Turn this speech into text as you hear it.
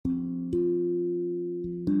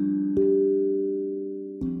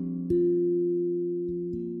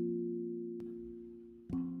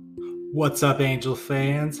What's up, Angel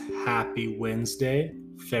fans? Happy Wednesday,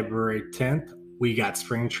 February 10th. We got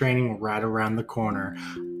spring training right around the corner.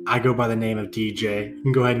 I go by the name of DJ. You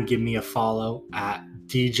can go ahead and give me a follow at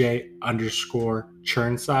DJ underscore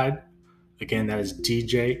Churnside. Again, that is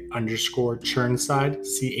DJ underscore Churnside,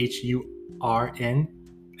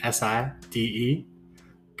 CHURNSIDE.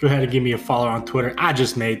 Go ahead and give me a follow on Twitter. I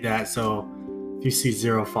just made that, so if you see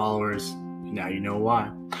 0 followers, now you know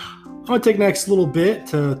why. I'm going to take the next little bit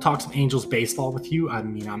to talk some Angels baseball with you.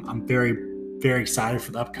 I'm very, very excited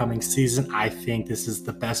for the upcoming season. I think this is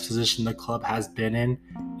the best position the club has been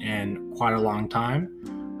in quite a long time.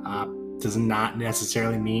 Does not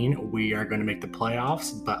necessarily mean we are going to make the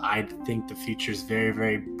playoffs, but I think the future is very,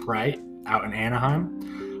 very bright out in Anaheim.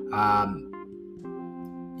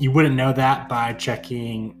 You wouldn't know that by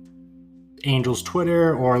checking Angels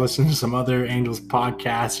Twitter or listening to some other Angels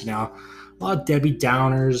podcasts. A lot of Debbie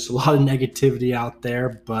Downers, a lot of negativity out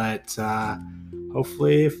there, but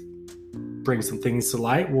hopefully bring some things to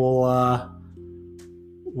light. We'll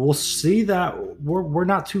see that we're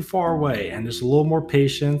not too far away, and there's a little more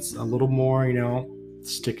patience, a little more,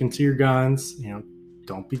 sticking to your guns.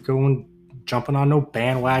 Don't be jumping on no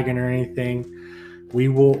bandwagon or anything. We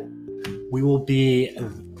will be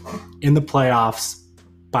in the playoffs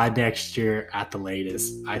by next year at the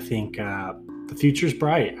latest. I think the future's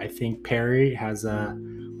bright. I think Perry I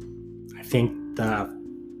think the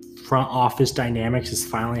front office dynamics is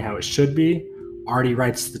finally how it should be. Artie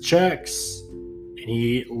writes the checks, and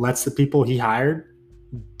he lets the people he hired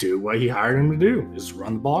do what he hired him to do, is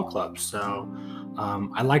run the ball club. So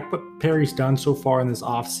I like what Perry's done so far in this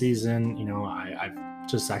offseason. I've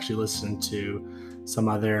just actually listened to some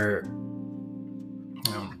other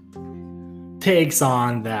takes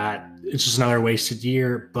on that. It's just another wasted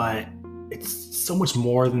year, but it's so much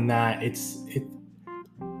more than that.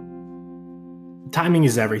 Timing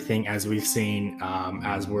is everything, as we've seen,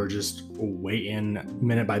 as we're just waiting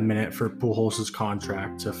minute by minute for Pujols'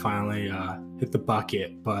 contract to finally hit the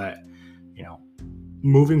bucket. But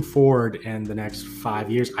moving forward in the next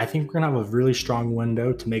 5 years, I think we're gonna have a really strong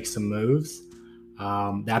window to make some moves.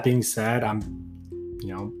 That being said, I'm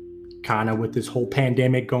kind of with this whole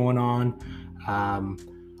pandemic going on,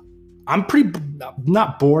 I'm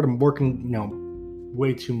not bored. I'm working,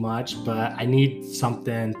 way too much, but I need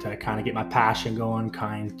something to kind of get my passion going,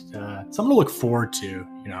 something to look forward to.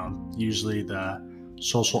 Usually the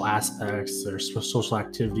social aspects or social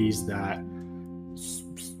activities that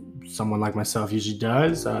someone like myself usually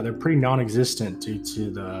does, they're pretty non-existent due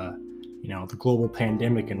to the global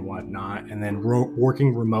pandemic and whatnot. And then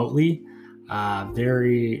working remotely,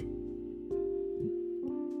 very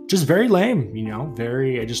lame,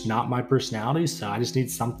 very just not my personality. So I just need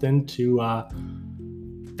something to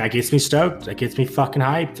that gets me stoked, that gets me fucking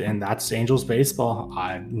hyped, and that's Angels baseball.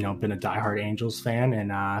 I've been a diehard Angels fan,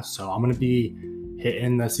 and so I'm gonna be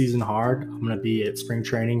hitting the season hard. I'm gonna be at spring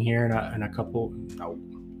training here in a couple,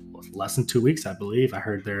 less than 2 weeks, I believe. I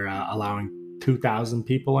heard they're allowing 2,000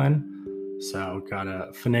 people in, so gotta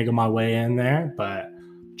finagle my way in there, but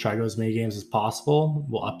try to go as many games as possible.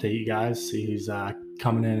 We'll update you guys, see who's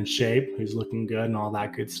coming in shape, who's looking good, and all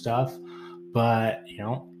that good stuff. But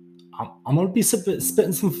I'm gonna be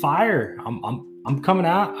spitting some fire. I'm coming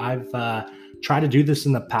out. I've tried to do this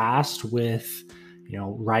in the past with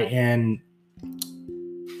writing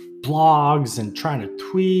blogs and trying to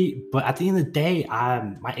tweet, but at the end of the day,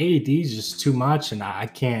 my ADD is just too much, and I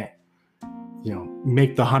can't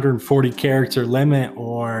make the 140 character limit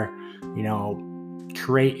or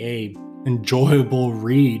create a enjoyable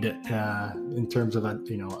read in terms of a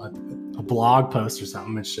blog post or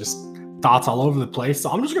something. It's just thoughts all over the place.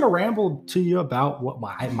 So I'm just gonna ramble to you about what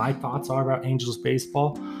my thoughts are about Angels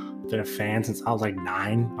baseball. I've been a fan since I was like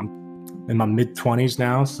 9. I'm in my mid-20s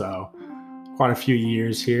now, so quite a few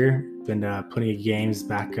years here. Been to plenty of games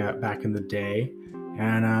back in the day.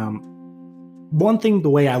 And one thing,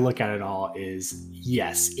 the way I look at it all is,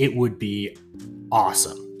 yes, it would be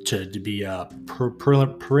awesome to be a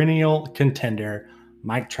perennial contender.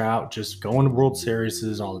 Mike Trout just going to World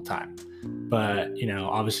Series all the time. But,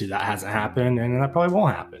 obviously that hasn't happened, and that probably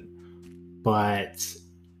won't happen. But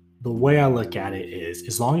the way I look at it is,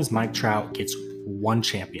 as long as Mike Trout gets one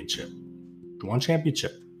championship,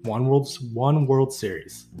 one World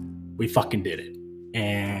Series, we fucking did it.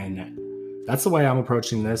 And that's the way I'm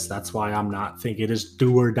approaching this. That's why I'm not thinking it is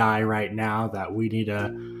do or die right now, that we need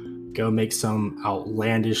to go make some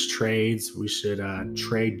outlandish trades. We should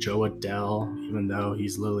trade Jo Adell, even though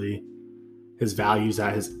he's literally, his value's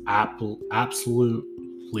at his absolute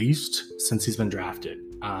least since he's been drafted.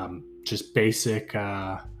 Just basic,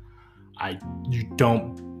 you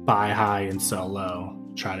don't buy high and sell low.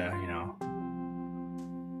 Try to,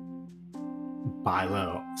 buy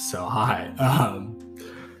low, sell high.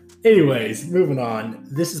 Anyways, moving on.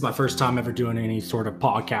 This is my first time ever doing any sort of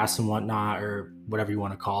podcast and whatnot, or whatever you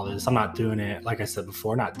want to call this. I'm not doing it, like I said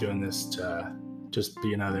before, not doing this to just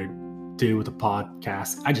be another dude with a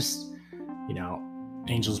podcast. I just,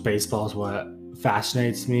 Angels baseball is what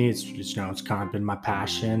fascinates me. It's kind of been my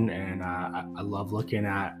passion, and I love looking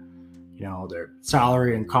at their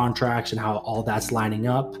salary and contracts and how all that's lining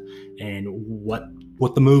up, and what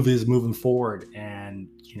the move is moving forward. And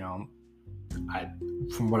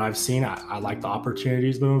from what I've seen, I like the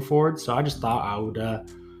opportunities moving forward. So I just thought I would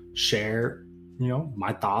share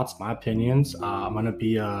my thoughts, my opinions. I'm gonna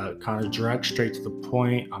be kind of direct, straight to the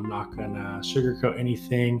point. I'm not gonna sugarcoat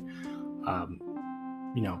anything.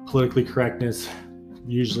 Politically correctness,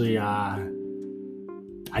 usually I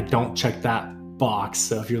don't check that box.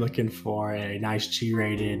 So if you're looking for a nice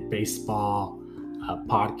G-rated baseball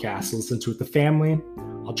podcast to listen to with the family,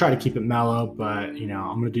 I'll try to keep it mellow, but I'm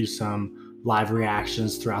going to do some live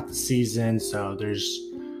reactions throughout the season. So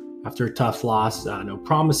after a tough loss, no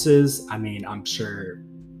promises. I mean, I'm sure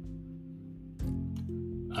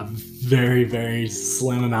a very, very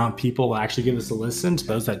slim amount of people will actually give us a listen. To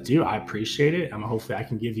those that do, I appreciate it. Hopefully I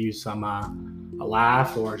can give you some a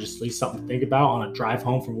laugh, or just at least something to think about on a drive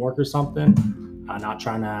home from work or something. Not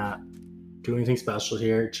trying to do anything special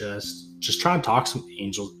here, just trying to talk some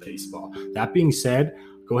Angels baseball. That being said,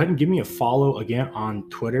 go ahead and give me a follow again on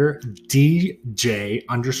Twitter,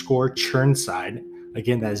 DJ_Churnside.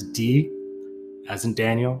 Again, that is D as in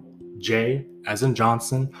Daniel, J as in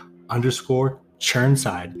Johnson,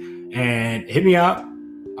 _Churnside. And hit me up,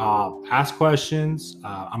 ask questions.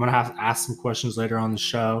 I'm going to have to ask some questions later on the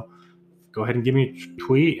show. Go ahead and give me a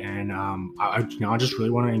tweet. And I just really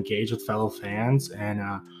want to engage with fellow fans. And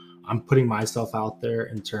I'm putting myself out there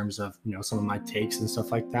in terms of, some of my takes and stuff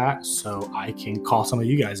like that, so I can call some of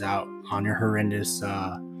you guys out on your horrendous,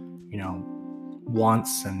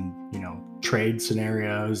 wants and, trade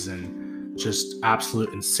scenarios and just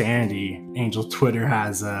absolute insanity Angel Twitter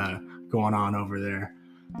has going on over there.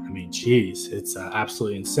 I mean, geez, it's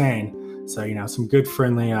absolutely insane. So, some good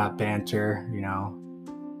friendly banter,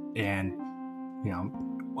 and,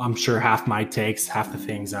 I'm sure half my takes, half the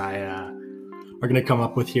things I are going to come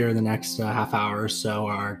up with here in the next half hour or so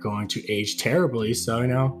are going to age terribly.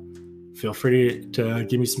 So, feel free to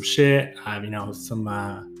give me some shit. I have, some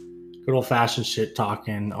good old fashioned shit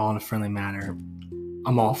talking all in a friendly manner.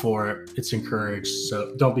 I'm all for it. It's encouraged.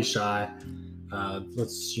 So don't be shy.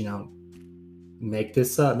 Let's, make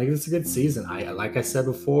this a good season. Like I said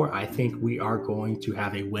before, I think we are going to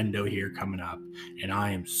have a window here coming up, and I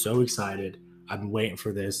am so excited. I've been waiting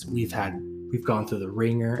for this. We've gone through the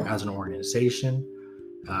ringer as an organization.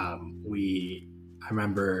 I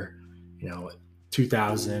remember,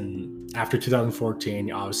 after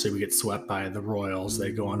 2014, obviously we get swept by the Royals.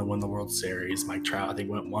 They go on to win the World Series. Mike Trout, I think,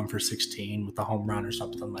 went 1 for 16 with a home run or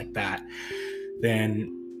something like that.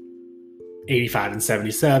 Then 85 and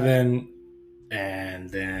 77, and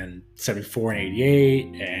then 74 and 88,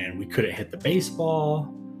 and we couldn't hit the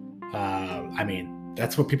baseball.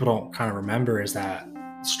 That's what people don't kind of remember, is that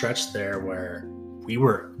stretch there where we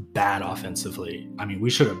were bad offensively. We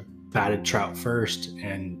should have batted Trout first,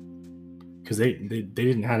 and because they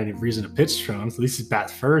didn't have any reason to pitch to him. So at least he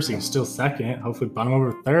bats first, he can steal second, hopefully bunt him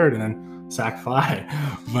over third, and then sack fly.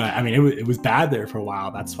 But it was bad there for a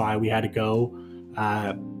while. That's why we had to go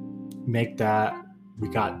make that. We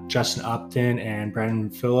got Justin Upton and Brandon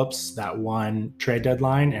Phillips that one trade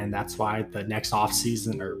deadline, and that's why the next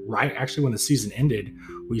offseason, or right actually when the season ended,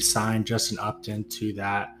 we signed Justin Upton to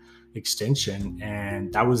that extension.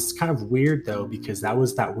 And that was kind of weird though, because that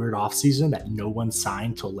was that weird offseason that no one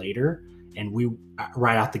signed till later, and we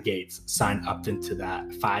right out the gates signed Upton to that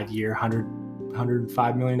 5-year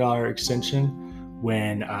 $105 million extension,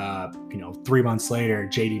 when 3 months later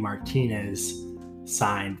JD Martinez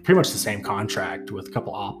signed pretty much the same contract with a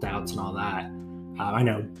couple opt-outs and all that. I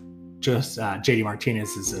know just JD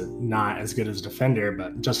Martinez is not as good as a defender,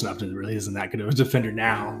 but Justin Upton really isn't that good of a defender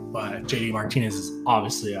now. But JD Martinez is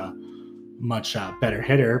obviously a much better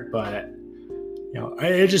hitter. But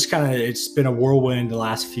it's been a whirlwind the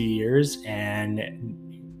last few years, and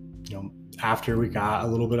after we got a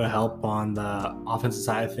little bit of help on the offensive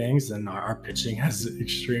side of things, and our pitching has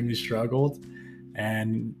extremely struggled.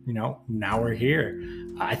 And, now we're here.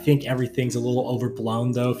 I think everything's a little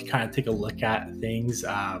overblown, though. If you kind of take a look at things,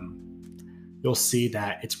 you'll see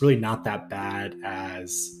that it's really not that bad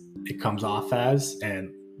as it comes off as.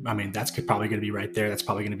 And, that's probably going to be right there. That's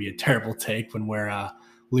probably going to be a terrible take when we're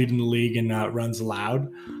leading the league in runs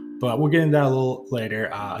allowed. But we'll get into that a little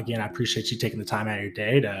later. Again, I appreciate you taking the time out of your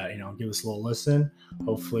day to, give us a little listen.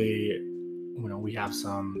 Hopefully we have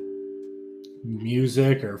some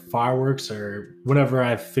music or fireworks or whatever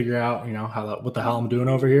I figure out, what the hell I'm doing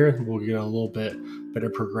over here, we'll get a little bit better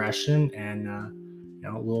progression and, a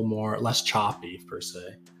little more, less choppy per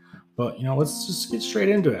se. But, let's just get straight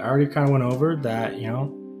into it. I already kind of went over that,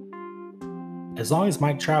 as long as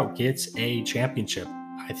Mike Trout gets a championship,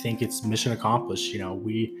 I think it's mission accomplished.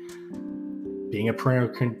 Being a perennial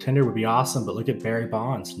contender would be awesome, but look at Barry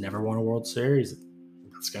Bonds, never won a World Series.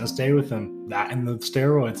 It's going to stay with him, that and the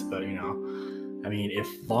steroids. But,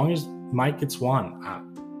 if long as Mike gets one,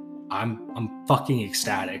 I'm fucking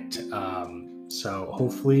ecstatic. So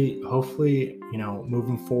hopefully,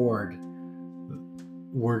 moving forward,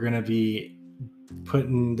 we're going to be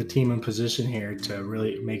putting the team in position here to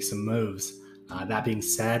really make some moves. That being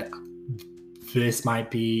said, this might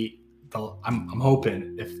be I'm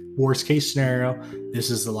hoping, if worst case scenario, this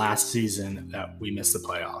is the last season that we miss the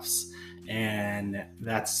playoffs. And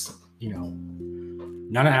that's,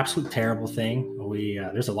 not an absolute terrible thing.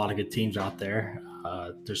 There's a lot of good teams out there.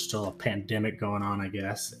 There's still a pandemic going on, I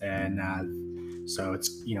guess. And so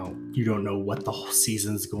it's, you don't know what the whole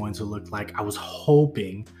season's going to look like. I was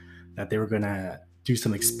hoping that they were going to do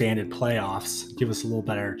some expanded playoffs, give us a little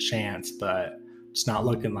better chance, but it's not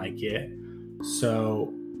looking like it.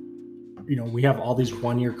 So, we have all these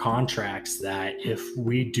one-year contracts that if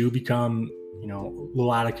we do become, a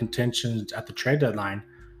little out of contention at the trade deadline,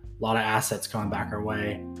 a lot of assets coming back our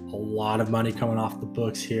way, a lot of money coming off the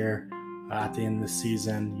books here at the end of the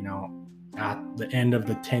season, at the end of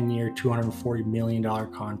the 10-year, $240 million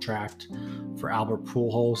contract for Albert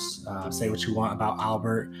Pujols. Say what you want about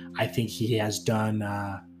Albert. I think he has done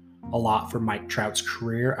a lot for Mike Trout's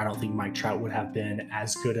career. I don't think Mike Trout would have been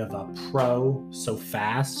as good of a pro so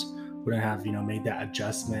fast, wouldn't have, made that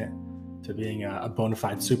adjustment to being a bona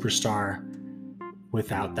fide superstar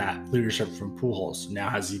without that leadership from Pujols. Now,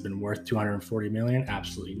 has he been worth $240 million?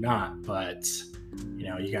 Absolutely not. But,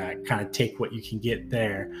 you got to kind of take what you can get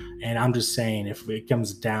there. And I'm just saying, if it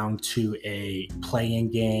comes down to a play-in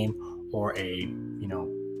game or a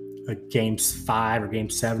game 5 or game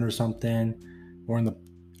 7 or something,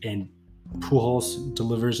 and Pujols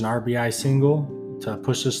delivers an RBI single to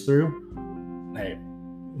push us through, hey,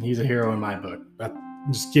 he's a hero in my book.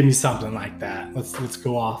 Just give me something like that. Let's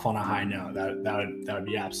go off on a high note. That would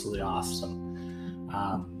be absolutely awesome.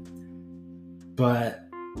 But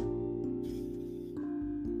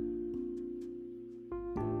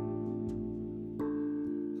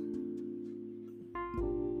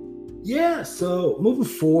yeah, so moving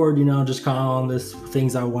forward, just kind of on this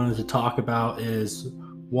things I wanted to talk about is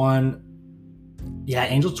one. Yeah,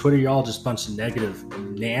 Angel Twitter, y'all just a bunch of negative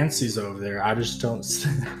Nancy's over there. I just don't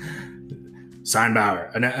sign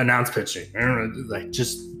Bauer, announce pitching,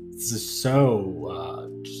 just so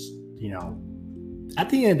at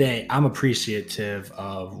the end of the day, I'm appreciative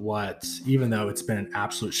of what, even though it's been an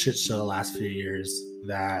absolute shit show the last few years,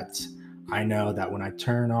 that I know that when I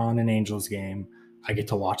turn on an Angels game, I get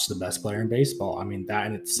to watch the best player in baseball. I mean, that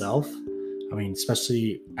in itself,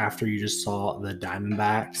 especially after you just saw the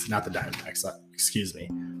Diamondbacks, not the Diamondbacks, excuse me.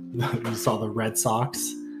 You saw the Red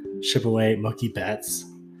Sox ship away Mookie Betts.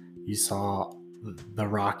 You saw the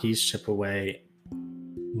Rockies ship away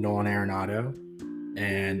Nolan Arenado.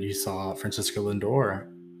 And you saw Francisco Lindor,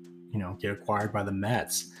 get acquired by the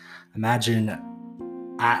Mets. Imagine,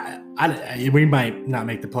 we might not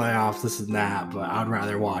make the playoffs, this and that, but I'd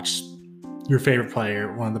rather watch your favorite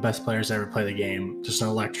player, one of the best players to ever play the game, just an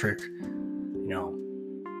electric,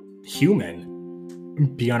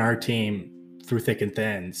 human, be on our team through thick and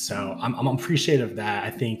thin. So I'm appreciative of that.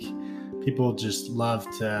 I think people just love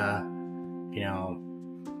to,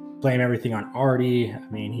 blame everything on Artie.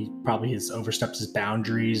 He probably has overstepped his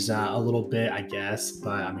boundaries a little bit, I guess.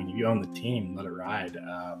 But you own the team, let it ride.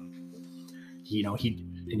 And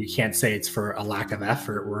you can't say it's for a lack of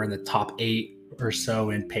effort. We're in the top 8 or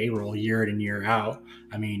so in payroll year in and year out.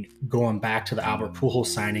 Going back to the Albert Pujols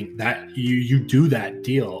signing, that you do that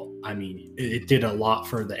deal. It did a lot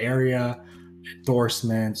for the area,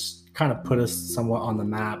 endorsements, kind of put us somewhat on the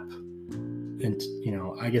map. And,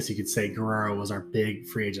 I guess you could say Guerrero was our big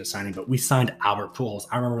free agent signing, but we signed Albert Pujols.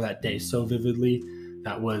 I remember that day so vividly. And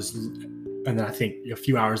then I think a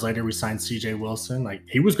few hours later, we signed CJ Wilson.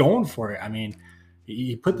 He was going for it.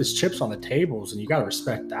 He put his chips on the tables, and you got to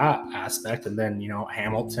respect that aspect. And then,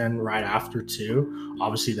 Hamilton right after too.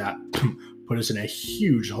 Obviously that put us in a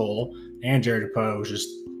huge hole. And Jerry DePoe was just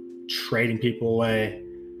trading people away.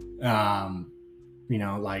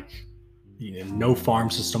 No farm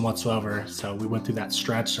system whatsoever. So we went through that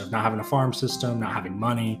stretch of not having a farm system, not having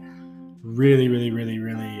money, really, really, really,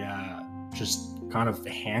 really just kind of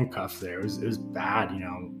handcuffed there. It was bad,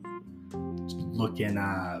 looking,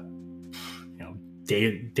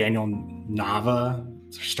 Daniel Nava,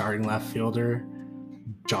 starting left fielder,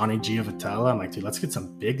 Johnny Giovatello. I'm like, dude, let's get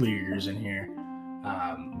some big leaguers in here.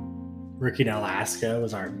 Ricky Alaska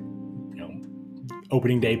was our,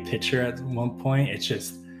 opening day pitcher at one point. It's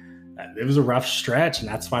just, it was a rough stretch. And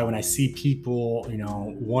that's why when I see people,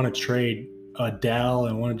 want to trade Adele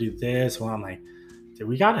and want to do this, well, I'm like, dude,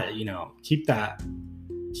 we got to, keep that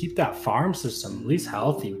farm system at least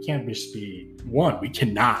healthy. We can't just we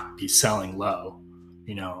cannot be selling low.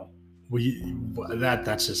 That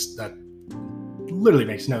literally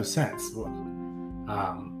makes no sense.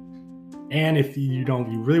 And if you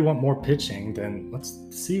really want more pitching, then let's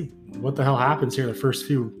see what the hell happens here the first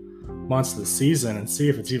few months of the season and see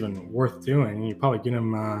if it's even worth doing. You probably get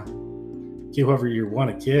whoever you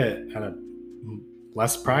want to get at a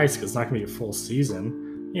less price because it's not going to be a full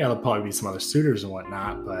season. Yeah, there'll probably be some other suitors and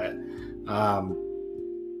whatnot, but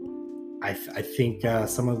I think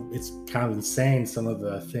it's kind of insane, some of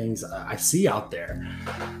the things I see out there.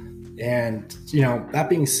 And, that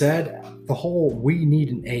being said, the whole we need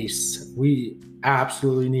an ace. We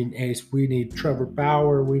absolutely need an ace. We need Trevor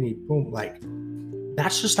Bauer. We need boom. Like,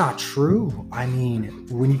 that's just not true. I mean,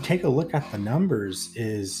 when you take a look at the numbers,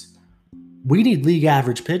 we need league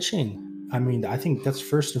average pitching. I mean, I think that's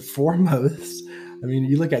first and foremost. I mean,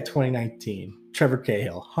 you look at 2019, Trevor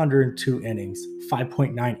Cahill, 102 innings,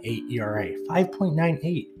 5.98 ERA,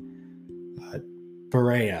 5.98.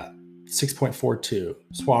 Barea, 6.42.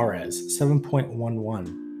 Suarez,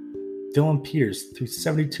 7.11. Dylan Peters threw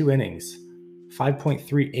 72 innings,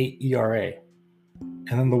 5.38 ERA.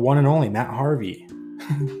 And then the one and only Matt Harvey,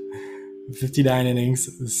 59 innings,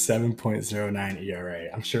 7.09 ERA.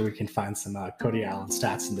 I'm sure we can find some Cody Allen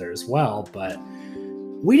stats in there as well, but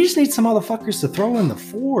we just need some motherfuckers to throw in the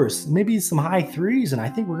fours, maybe some high threes, and I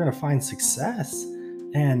think we're going to find success.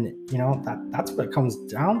 And, that's what it comes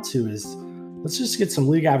down to is let's just get some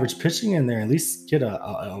league average pitching in there, at least get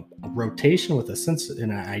a rotation with a sense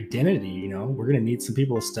and an identity. We're going to need some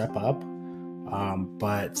people to step up.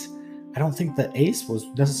 But I don't think the ace was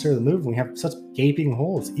necessarily the move. We have such gaping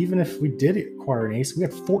holes. Even if we did acquire an ace, we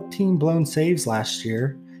had 14 blown saves last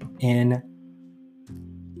year in,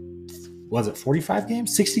 45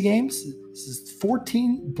 games, 60 games?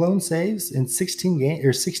 14 blown saves in 16 games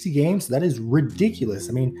or 60 games. That is ridiculous.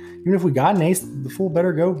 I mean, even if we got an ace, the fool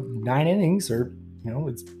better go 9 innings or,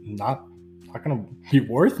 it's not going to be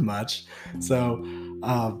worth much. So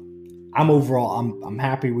I'm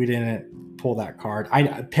happy we didn't pull that card.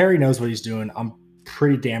 Perry knows what he's doing. I'm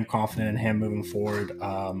pretty damn confident in him moving forward.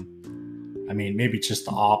 I mean, maybe just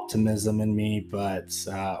the optimism in me, but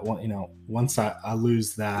once I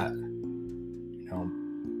lose that,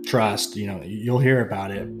 trust, you'll hear about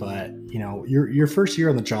it. But your first year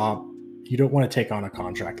on the job, you don't want to take on a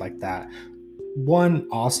contract like that. One,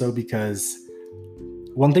 also because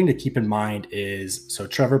one thing to keep in mind is, so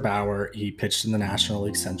Trevor Bauer, he pitched in the National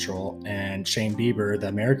League Central, and Shane Bieber, the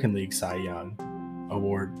American League Cy Young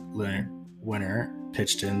Award winner,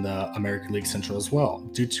 pitched in the American League Central as well.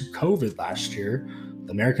 Due to COVID last year,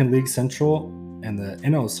 the American League Central and the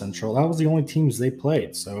NL Central, that was the only teams they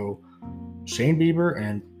played. So Shane Bieber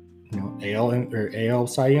and AL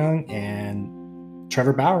Cy Young and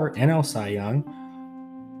Trevor Bauer, NL Cy Young,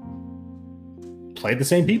 played the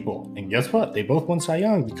same people. And guess what? They both won Cy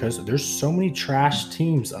Young because there's so many trash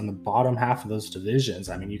teams on the bottom half of those divisions.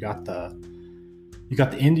 I mean, you got the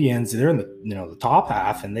Indians, they're in the top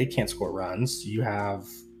half and they can't score runs. You have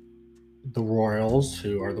the Royals,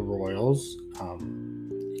 who are the Royals.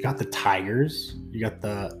 You got the Tigers. You got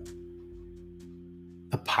the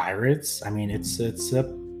Pirates. I mean, it's a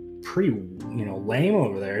pretty lame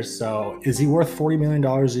over there. So is he worth $40 million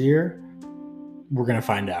a year? We're gonna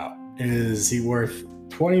find out. Is he worth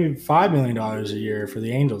 $25 million a year for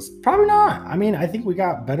the Angels? Probably not. I mean, I think we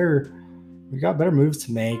got better moves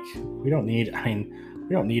to make. We don't need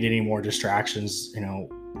any more distractions,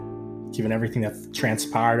 given everything that's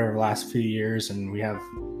transpired over the last few years. And we have,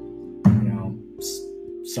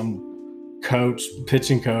 some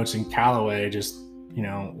pitching coach in Callaway just,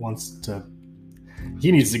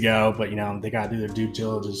 he needs to go, but they got to do their due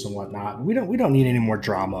diligence and whatnot. We don't need any more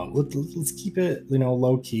drama. Let's keep it,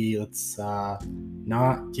 low key. Let's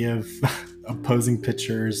not give opposing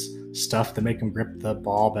pitchers stuff to make them grip the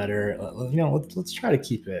ball better. Let's try to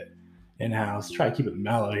keep it in-house, try to keep it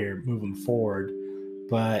mellow here moving forward.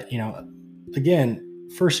 But, again,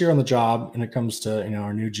 first year on the job when it comes to,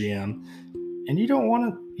 our new GM, and you don't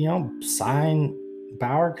want to, sign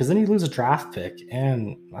Bauer because then you lose a draft pick.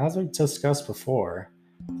 And as we discussed before,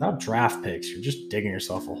 without draft picks, you're just digging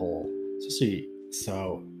yourself a hole.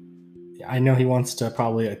 So I know he wants to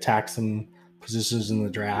probably attack some positions in the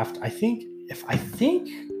draft.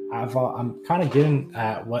 I'm kind of getting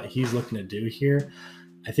at what he's looking to do here.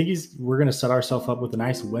 I think we're going to set ourselves up with a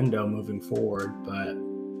nice window moving forward, but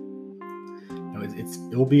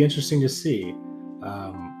it will be interesting to see.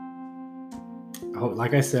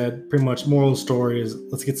 Like I said, pretty much moral of the story is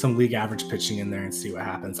let's get some league average pitching in there and see what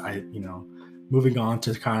happens. Moving on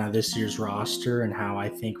to kind of this year's roster and how I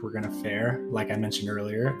think we're going to fare. Like I mentioned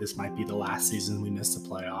earlier, this might be the last season we miss the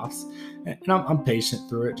playoffs. And I'm patient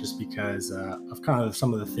through it just because of kind of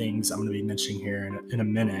some of the things I'm going to be mentioning here in a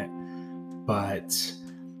minute. But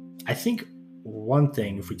I think one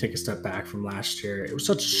thing, if we take a step back from last year, it was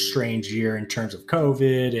such a strange year in terms of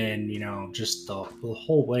COVID and, just the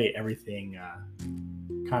whole way everything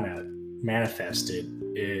kind of manifested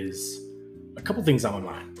is a couple things on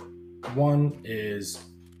my mind. One is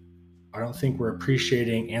I don't think we're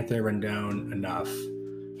appreciating Anthony Rendon enough.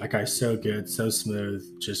 That guy's so good, so smooth,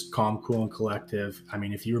 just calm, cool, and collective. I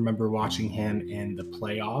mean, if you remember watching him in the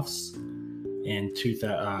playoffs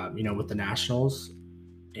with the Nationals,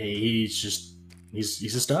 he's a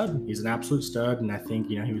stud. He's an absolute stud. And I think,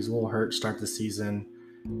 he was a little hurt to start the season.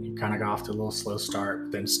 He kind of got off to a little slow start,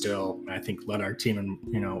 but then still, I think, led our team in,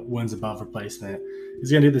 wins above replacement.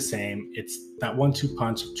 He's going to do the same. It's that 1-2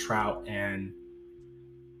 punch of Trout and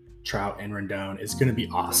Rendon is going to be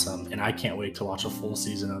awesome. And I can't wait to watch a full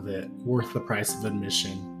season of it. Worth the price of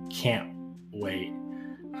admission. Can't wait.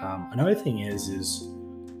 Another thing is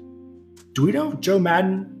do we know Joe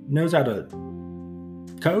Madden knows how to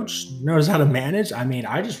coach, knows how to manage? I mean,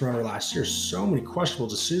 I just remember last year, so many questionable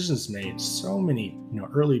decisions made, so many,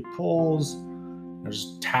 early pulls,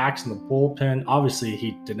 just tacks in the bullpen. Obviously,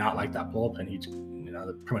 he did not like that bullpen.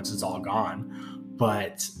 The pretty much is all gone.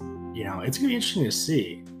 But, it's going to be interesting to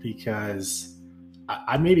see because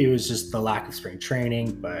maybe it was just the lack of spring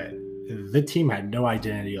training, but the team had no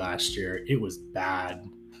identity last year. It was bad.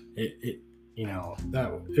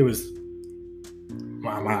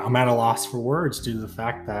 I'm at a loss for words due to the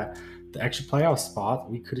fact that the extra playoff spot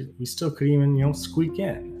we still couldn't even squeak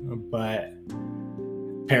in. But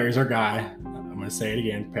Perry's our guy. I'm going to say it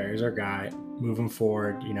again. Perry's our guy. Moving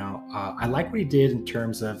forward, I like what he did in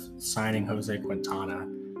terms of signing Jose Quintana.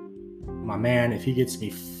 My man, if he gets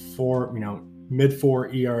me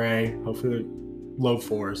mid-4 ERA, hopefully low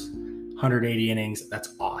 4s, 180 innings,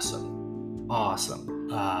 that's awesome.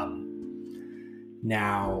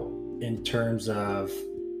 Now, in terms of,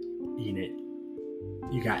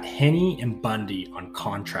 you got Henne and Bundy on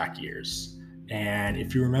contract years. And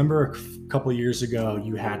if you remember a couple of years ago,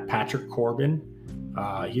 you had Patrick Corbin.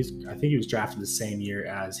 I think he was drafted the same year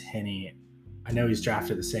as Henne. I know he's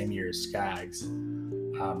drafted the same year as Skaggs.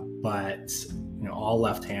 But all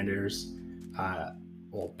left-handers.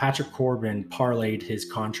 Patrick Corbin parlayed his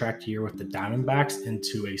contract year with the Diamondbacks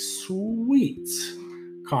into a sweet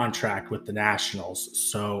contract with the Nationals.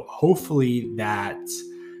 So hopefully that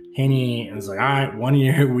Henne is like, all right, 1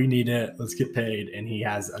 year, we need it. Let's get paid. And he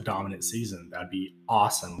has a dominant season. That'd be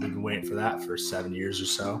awesome. We've been waiting for that for 7 years or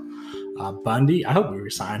so. Bundy, I hope we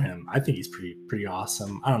resign him. I think he's pretty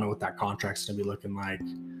awesome. I don't know what that contract's going to be looking like.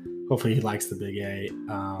 Hopefully he likes the Big A.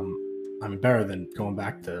 Better than going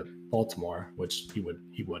back to Baltimore, which he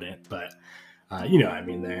wouldn't, but what I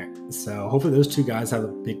mean there. So hopefully those two guys have a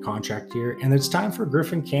big contract here, and it's time for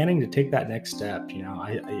Griffin Canning to take that next step.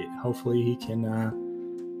 Hopefully he can,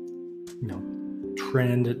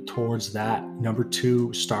 trend towards that number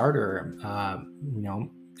 2 starter.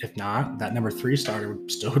 If not, that number 3 starter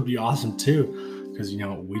would be awesome too, because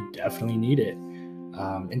we definitely need it.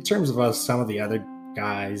 In terms of some of the other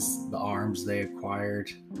guys, the arms they acquired,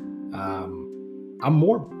 I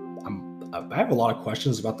have a lot of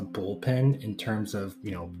questions about the bullpen in terms of,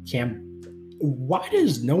 why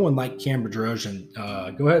does no one like Cam Bedrosian?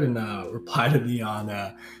 Go ahead and reply to me on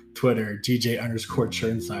Twitter,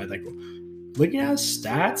 DJ_Churnside. Like, looking at his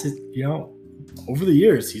stats, over the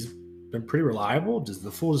years, he's been pretty reliable. Does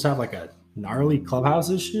the fool just have like a gnarly clubhouse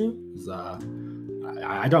issue?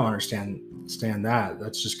 I don't understand that.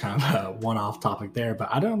 That's just kind of a one-off topic there, but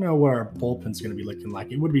I don't know what our bullpen's going to be looking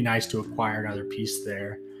like. It would be nice to acquire another piece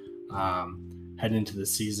there heading into the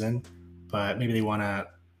season, but maybe they want to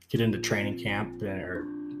get into training camp or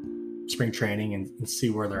spring training and see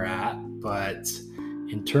where they're at. But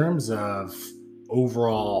in terms of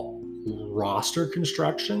overall roster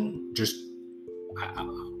construction,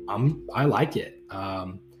 I like it.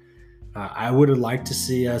 I would have liked to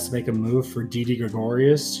see us make a move for Didi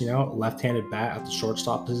Gregorius, left-handed bat at the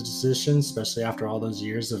shortstop position, especially after all those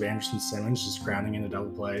years of Anderson Simmons just grounding into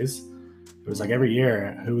double plays. It was like every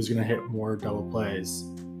year, who was going to hit more double plays,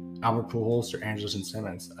 Albert Pujols or Anderson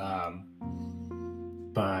Simmons?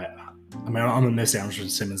 But I mean, I'm gonna miss Andrelton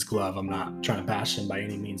Simmons' glove. I'm not trying to bash him by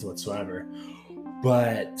any means whatsoever,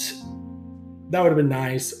 but that would have been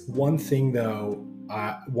nice. One thing though,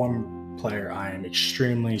 one player I am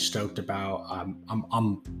extremely stoked about.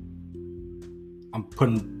 I'm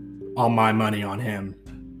putting all my money on him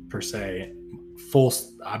per se.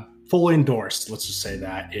 Full endorsed. Let's just say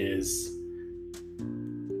that is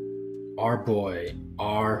our boy,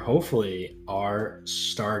 hopefully our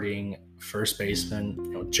starting first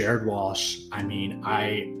baseman, Jared Walsh. I mean,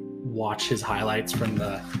 I watch his highlights from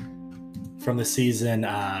the season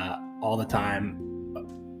all the time.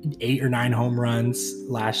 8 or 9 home runs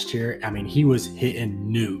last year. I mean, he was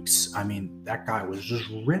hitting nukes. I mean, that guy was just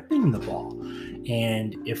ripping the ball.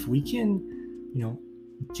 And if we can,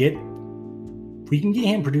 get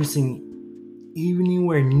him producing even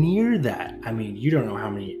anywhere near that, I mean, you don't know how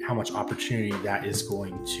much opportunity that is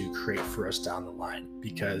going to create for us down the line,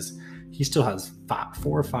 because he still has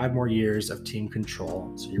 4 or 5 more years of team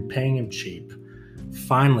control. So you're paying him cheap.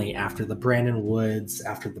 Finally, after the Brandon Woods,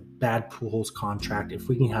 after the bad Pujols contract, if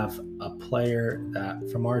we can have a player that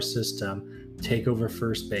from our system take over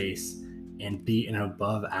first base and be an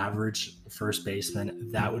above average first baseman,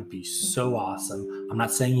 that would be so awesome. I'm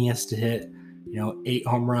not saying he has to hit 8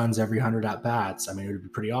 home runs every 100 at bats. I mean, it would be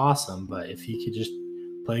pretty awesome, but if he could just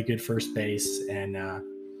play good first base and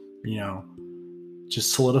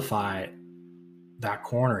just solidify that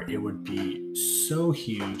corner, it would be so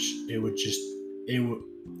huge.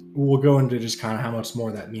 We'll go into just kind of how much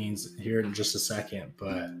more that means here in just a second,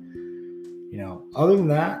 but other than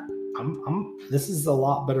that, this is a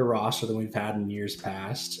lot better roster than we've had in years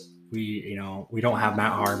past. We don't have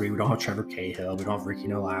Matt Harvey, we don't have Trevor Cahill, we don't have Ricky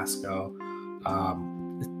Nolasco.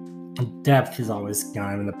 Depth is always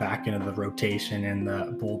kind of in the back end of the rotation, and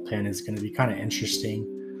the bullpen is going to be kind of interesting.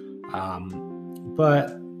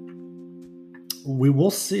 But we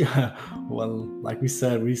will see. Well, like we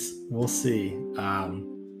said, we'll see.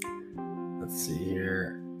 Let's see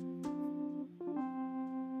here.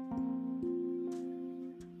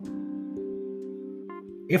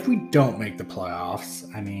 If we don't make the playoffs,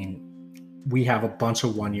 I mean, we have a bunch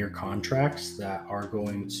of 1-year contracts that are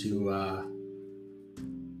going to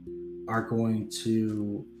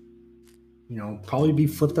probably be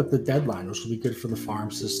flipped at the deadline, which will be good for the farm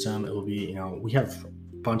system. It will be, we have a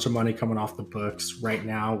bunch of money coming off the books right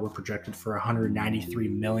now. We're projected for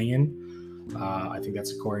 $193 million. I think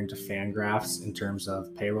that's according to Fangraphs in terms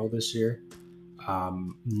of payroll this year.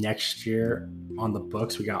 Next year on the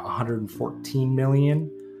books, we got $114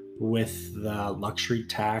 million with the luxury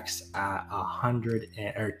tax at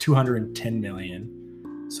 $210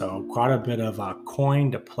 million. So quite a bit of a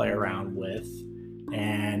coin to play around with.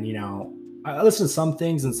 And, I listened to some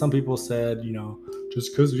things, and some people said,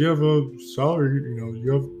 just because you have a salary,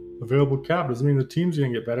 you have available cap doesn't mean the team's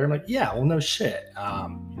going to get better. I'm like, yeah, well, no shit. If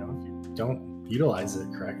you don't utilize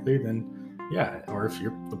it correctly, then yeah. Or if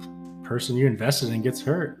you're the person you invested in gets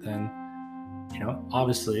hurt, then,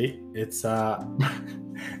 obviously it's not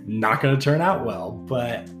going to turn out well.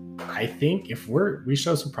 But I think if we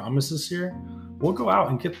show some promises here, we'll go out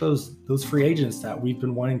and get those free agents that we've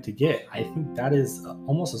been wanting to get. I think that is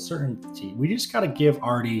almost a certainty. We just got to give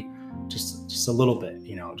Artie just a little bit,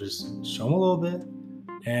 just show him a little bit,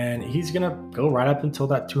 and he's going to go right up until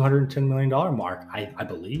that $210 million mark, I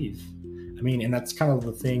believe. I mean, and that's kind of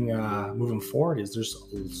the thing moving forward, is there's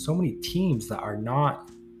so many teams that are not,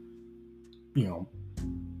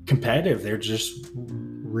 competitive. They're just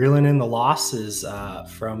reeling in the losses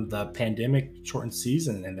from the pandemic shortened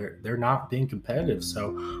season, and they're not being competitive. So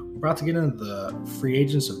we're about to get into the free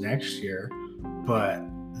agents of next year, but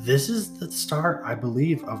this is the start, I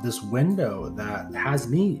believe, of this window that has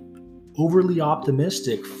me overly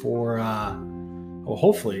optimistic for,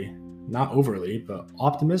 hopefully not overly, but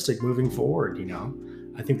optimistic moving forward.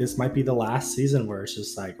 I think this might be the last season where it's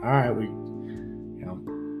just like, all right,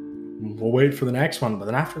 we'll wait for the next one. But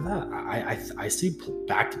then after that, I see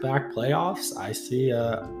back-to-back playoffs. I see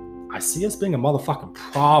us being a motherfucking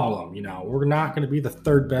problem. We're not going to be the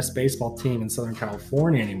 3rd best baseball team in Southern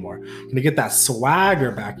California anymore. Going to get that swagger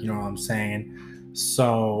back. You know what I'm saying?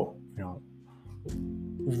 So,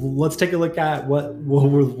 let's take a look at what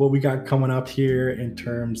we got coming up here in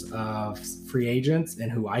terms of free agents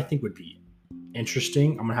and who I think would be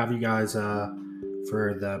interesting. I'm going to have you guys,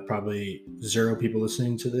 for the probably 0 people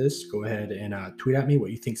listening to this, go ahead and tweet at me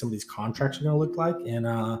what you think some of these contracts are going to look like. And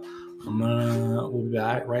we'll be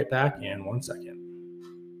right back in 1 second.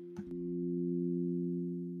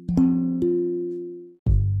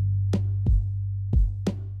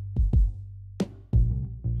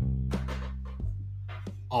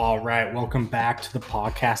 All right, welcome back to the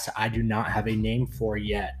podcast I do not have a name for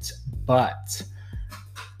yet, But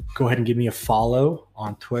go ahead and give me a follow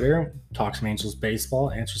on Twitter. Talk some Angels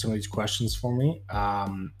baseball. Answer some of these questions for me.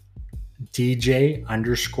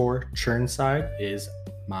 DJ_Churnside is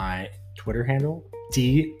my Twitter handle.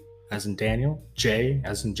 D as in Daniel, J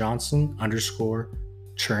as in Johnson,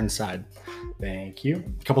 _Churnside. Thank you.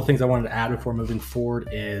 A couple things I wanted to add before moving forward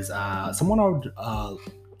is someone I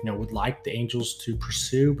would like the Angels to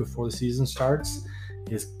pursue before the season starts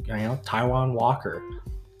is Taijuan Walker.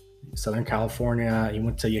 Southern California, he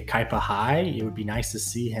went to Yucaipa High. It would be nice to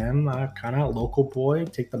see him, kind of local boy,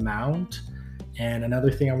 take the mound. And another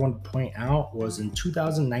thing I wanted to point out was in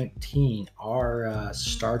 2019, our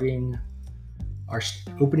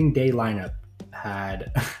opening day lineup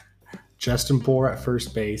had Justin Bour at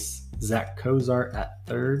first base, Zach Cozart at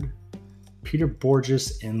third, Peter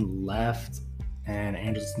Borges in left, and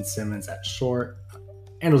Andrelton Simmons at short.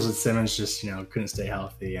 Andrelton Simmons just couldn't stay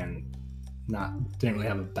healthy and didn't really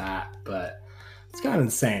have a bat, but it's kind of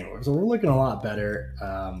insane. So we're looking a lot better.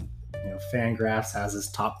 Fangraphs has his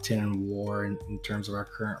top 10 in WAR in terms of our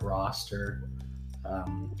current roster.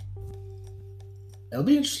 It'll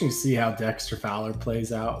be interesting to see how Dexter Fowler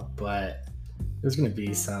plays out, but there's going to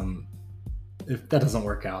be some. If that doesn't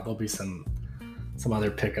work out, there'll be some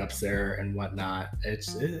other pickups there and whatnot.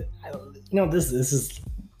 This is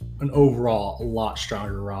an overall a lot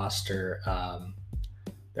stronger roster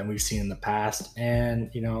than we've seen in the past. And,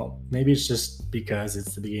 maybe it's just because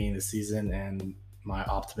it's the beginning of the season and my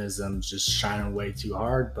optimism's just shining way too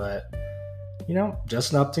hard. But,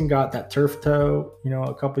 Justin Upton got that turf toe,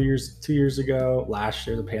 a couple years, 2 years ago. Last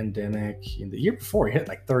year, the pandemic. The year before, he hit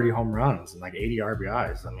like 30 home runs and like 80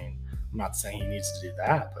 RBIs. I mean, I'm not saying he needs to do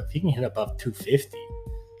that, but if he can hit above 250,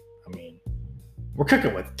 we're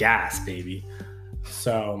cooking with gas, baby.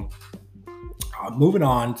 So, moving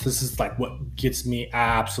on, this is like what gets me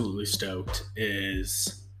absolutely stoked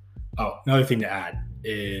is, another thing to add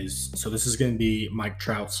is, so this is going to be Mike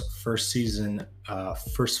Trout's first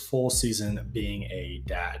full season being a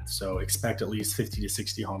dad. So expect at least 50 to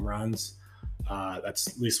 60 home runs. That's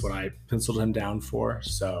at least what I penciled him down for.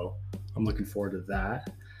 So I'm looking forward to that,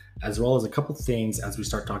 as well as a couple things as we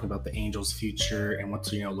start talking about the Angels' future and what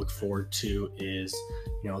to look forward to is,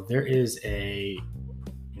 there is a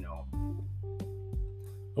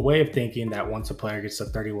way of thinking that once a player gets to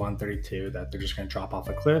 31, 32, that they're just going to drop off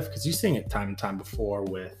a cliff. Because you've seen it time and time before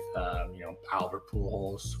with, Albert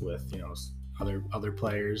Pujols, with, other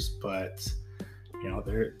players. But,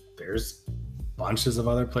 there's bunches of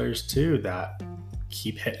other players too that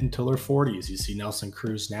keep hitting till their 40s. You see Nelson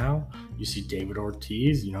Cruz now. You see David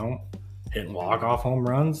Ortiz, hitting walk-off home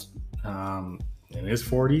runs in his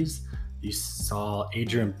 40s. You saw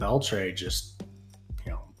Adrian Beltre just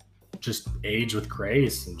age with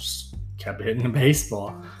grace and just kept hitting the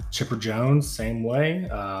baseball. Chipper Jones, same way.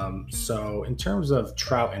 So in terms of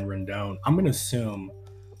Trout and Rendon, I'm going to assume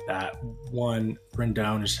that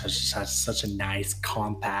Rendon has such a nice,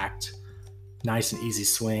 compact, nice and easy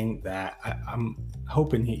swing that I'm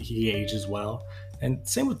hoping he ages well. And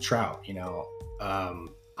same with Trout,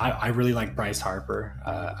 I really like Bryce Harper.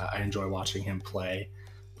 I enjoy watching him play.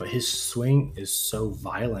 But his swing is so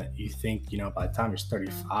violent. You think, by the time he's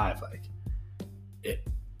 35, I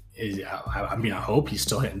hope he's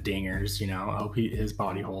still hitting dingers. I hope his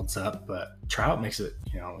body holds up. But Trout makes it,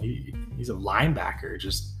 he's a linebacker,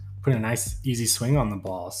 just putting a nice, easy swing on the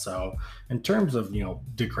ball. So in terms of,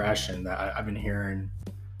 digression that I've been hearing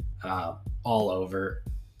all over,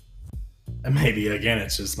 and maybe, again,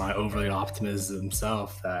 it's just my overly optimism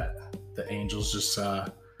self that the Angels just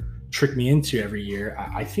trick me into every year.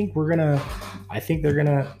 I think they're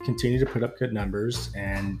gonna continue to put up good numbers,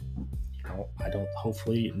 and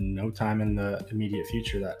hopefully no time in the immediate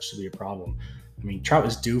future that should be a problem. Trout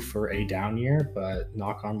is due for a down year, but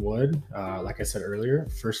knock on wood, like I said earlier,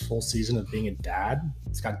 first full season of being a dad.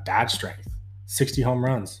 He's got dad strength, 60 home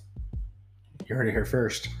runs. You heard it here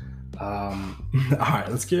first. All right,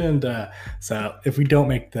 let's get into. So if we don't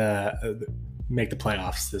make the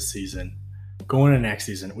playoffs this season, going into next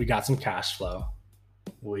season, we got some cash flow.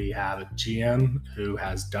 We have a GM who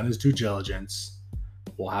has done his due diligence.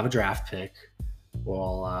 We'll have a draft pick.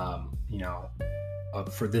 We'll,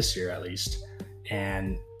 for this year at least.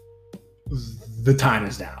 And the time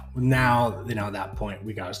is now. Now, at that point,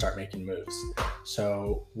 we got to start making moves.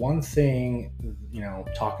 So one thing,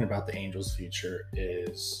 talking about the Angels' future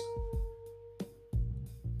is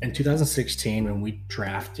in 2016, when we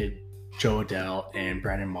drafted Jo Adell and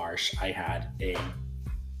Brandon Marsh, I had a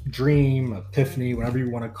dream, epiphany, whatever you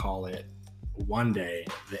want to call it. One day,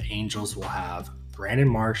 the Angels will have Brandon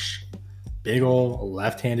Marsh, big old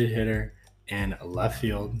left-handed hitter, and a left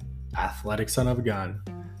field, athletic son of a gun,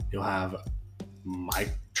 You'll have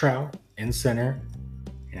Mike Trout in center,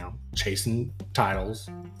 chasing titles,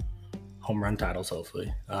 home run titles,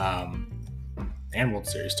 hopefully, and World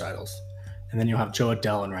Series titles. And then you'll have Jo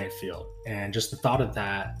Adell in right field. And just the thought of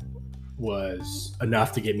that was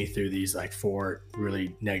enough to get me through these like 4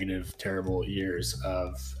 really negative, terrible years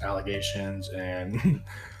of allegations and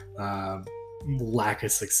lack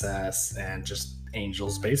of success and just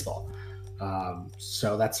Angels baseball.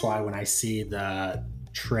 So that's why when I see the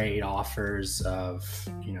trade offers of,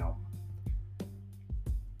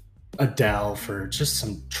 Adell for just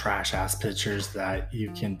some trash ass pitchers that you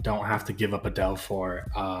don't have to give up Adell for.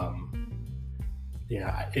 I'm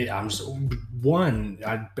just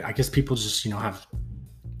I guess people just have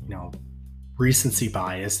recency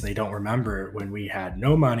bias, and they don't remember when we had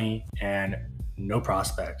no money and no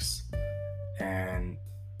prospects, and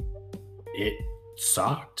it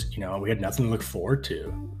sucked. We had nothing to look forward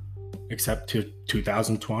to except to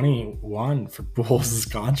 2021 for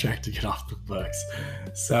Pujols' contract to get off the books.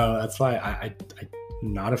 So that's why I'm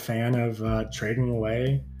not a fan of trading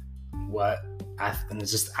away and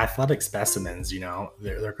it's just athletic specimens.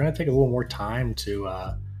 They're going to take a little more time to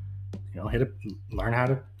learn how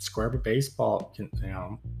to square up a baseball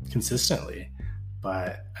consistently.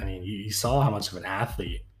 But I mean, you saw how much of an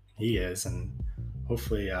athlete he is, and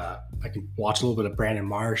hopefully I can watch a little bit of Brandon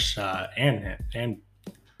Marsh and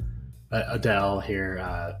Adell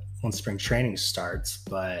here when spring training starts.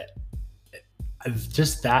 But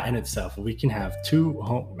just that in itself, we can have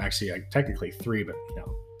technically 3, but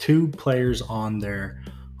 2 players on their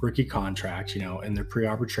rookie contract, in their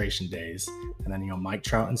pre-arbitration days, and then Mike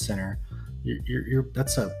Trout in center.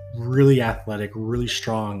 That's a really athletic, really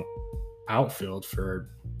strong outfield for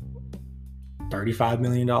 $35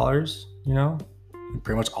 million.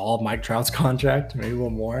 Pretty much all of Mike Trout's contract, maybe a little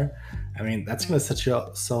more. I mean, that's going to set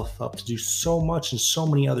yourself up to do so much in so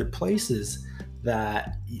many other places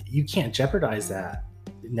that you can't jeopardize that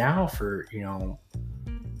now for,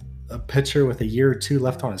 a pitcher with a year or 2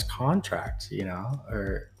 left on his contract,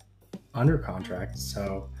 or under contract.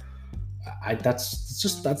 So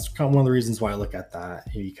that's kind of one of the reasons why I look at that,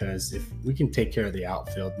 because if we can take care of the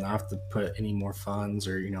outfield, not have to put any more funds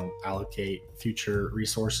or, allocate future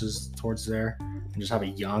resources towards there, and just have a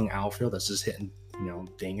young outfield that's just hitting,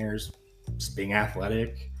 dingers, just being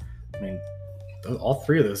athletic. I mean, all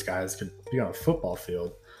 3 of those guys could be on a football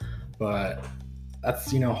field. But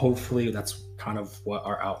that's, hopefully that's kind of what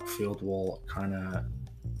our outfield will kind of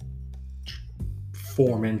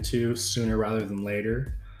form into sooner rather than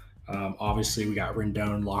later. Obviously, we got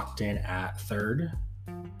Rendon locked in at third.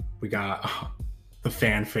 We got the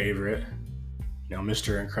fan favorite,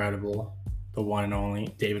 Mr. Incredible, the one and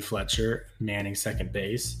only David Fletcher manning second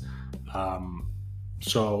base.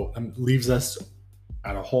 So leaves us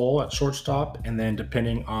at a hole at shortstop, and then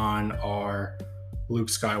depending on our Luke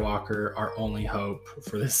Skywalker, our only hope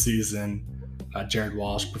for this season, Jared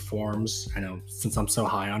Walsh performs. I know since I'm so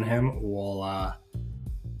high on him, we'll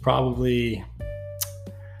probably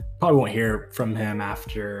won't hear from him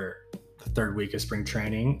after the 3rd week of spring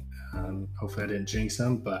training. Hopefully I didn't jinx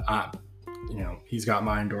him, but he's got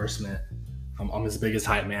my endorsement. I'm his biggest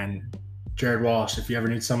hype man. Jared Walsh, if you ever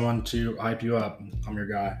need someone to hype you up, I'm your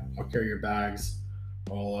guy. I'll carry your bags.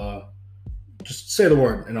 I'll just say the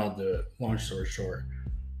word and I'll do it. Long story short.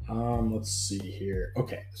 Let's see here.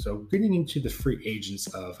 Okay, so getting into the free agents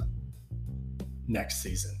of next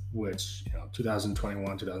season, which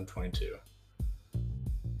 2021, 2022.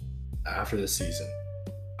 After this season,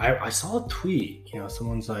 I saw a tweet.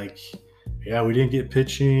 Someone's like, "Yeah, we didn't get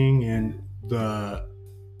pitching, and the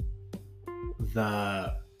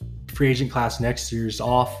free agent class next year is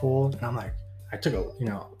awful." And I'm like, I took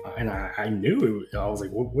and I knew. I was like,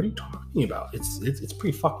 what are you talking about? It's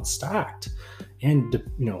pretty fucking stacked, and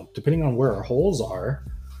depending on where our holes are,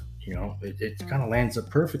 it kind of lands up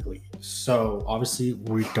perfectly. So obviously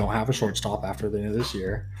we don't have a shortstop after the end of this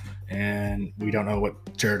year, and we don't know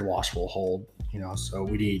what Jared Walsh will hold. So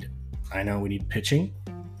we need pitching,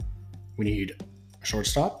 we need a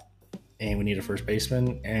shortstop, and we need a first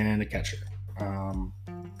baseman and a catcher.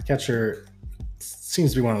 The catcher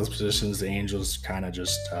seems to be one of those positions the Angels kind of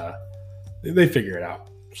just they figure it out.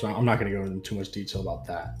 So I'm not going to go into too much detail about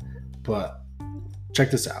that. But check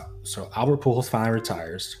this out. So Albert Pujols finally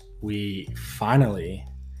retires. We finally,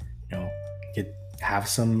 have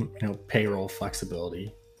some, payroll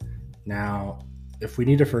flexibility. Now, if we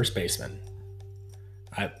need a first baseman,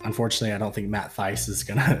 unfortunately, I don't think Matt Thaiss is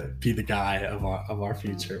going to be the guy of our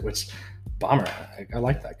future, which, bummer. I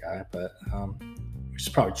like that guy, but we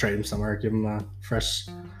should probably trade him somewhere, give him a fresh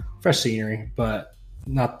scenery, but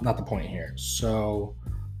not the point here. So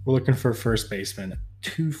we're looking for a first baseman.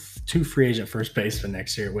 two free agent first basemen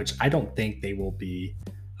next year, which I don't think they will be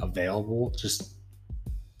available just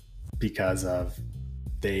because of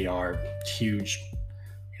they are huge,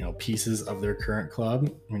 pieces of their current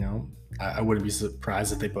club. I wouldn't be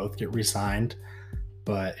surprised if they both get re-signed,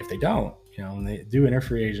 but if they don't, and they do enter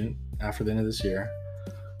free agent after the end of this year.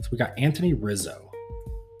 So we got Anthony Rizzo,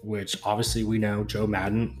 which obviously we know Joe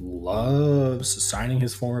Maddon loves signing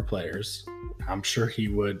his former players. I'm sure he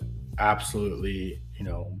would absolutely,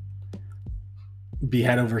 be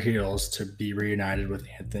head over heels to be reunited with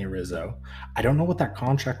Anthony Rizzo. I don't know what that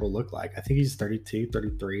contract will look like. I think he's 32,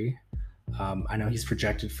 33. I know he's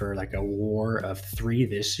projected for like a WAR of 3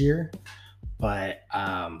 this year, but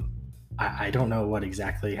I don't know what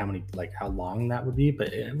exactly how long that would be,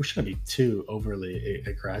 but it shouldn't be too overly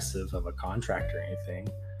aggressive of a contract or anything.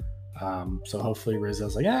 So hopefully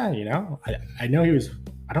Rizzo's like, I know I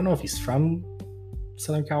don't know if he's from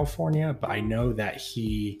Southern California, but I know that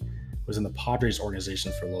he was in the Padres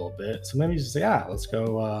organization for a little bit. So maybe he's just like, let's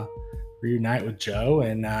go reunite with Joe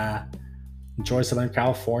and enjoy Southern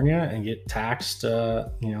California and get taxed,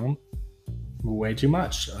 way too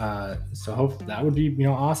much. So hope that would be,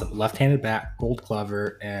 awesome. Left-handed bat, Gold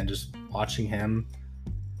Glover, and just watching him,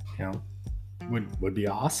 would be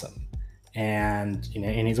awesome. And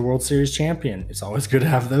and he's a World Series champion. It's always good to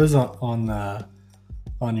have those on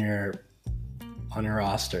your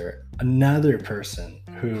roster. Another person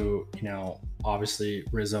who, obviously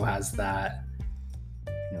Rizzo has that,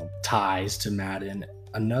 ties to Maddon.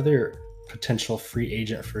 Another potential free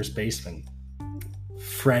agent first baseman,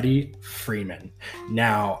 Freddie Freeman.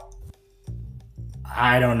 Now,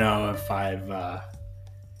 I don't know if I've,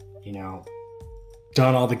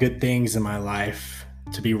 done all the good things in my life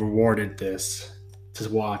to be rewarded to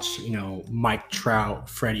watch, Mike Trout,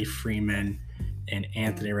 Freddie Freeman, and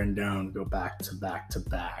Anthony Rendon go back to back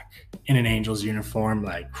in an Angels uniform.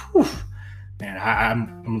 Like, whew, man,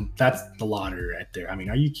 I'm that's the lottery right there. I mean,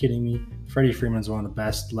 are you kidding me? Freddie Freeman's one of the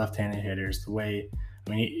best left-handed hitters.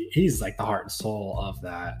 He's like the heart and soul of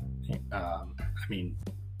that. In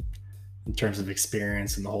terms of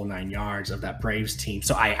experience and the whole 9 yards of that Braves team.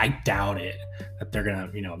 So I doubt it that they're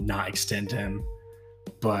gonna, not extend him.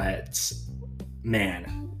 But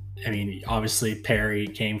man, obviously Perry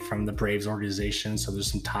came from the Braves organization, so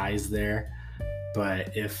there's some ties there.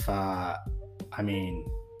 But if, I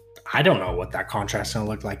don't know what that contract's going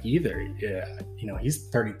to look like either. He's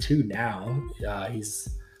 32 now.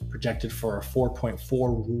 He's projected for a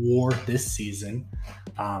 4.4 WAR this season.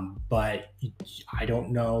 But I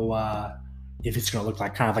don't know if it's going to look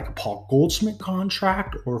like kind of like a Paul Goldschmidt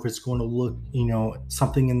contract, or if it's going to look,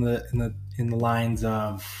 something in the lines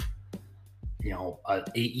of, an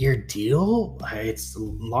 8-year deal. It's a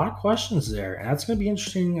lot of questions there, and that's going to be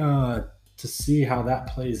interesting to see how that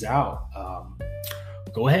plays out.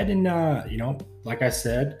 Go ahead and like I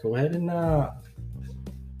said, go ahead and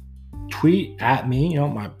tweet at me.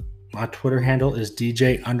 My Twitter handle is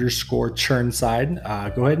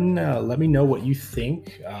DJ_Churnside. Go ahead and let me know what you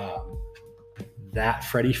think that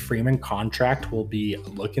Freddie Freeman contract will be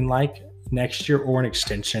looking like next year, or an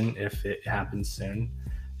extension if it happens soon.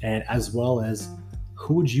 And as well as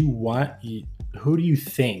who do you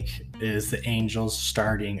think is the Angels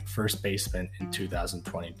starting first baseman in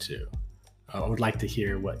 2022? I would like to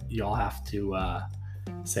hear what y'all have to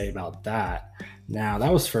say about that. Now,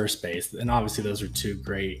 that was first base, and obviously those are two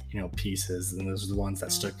great, pieces, and those are the ones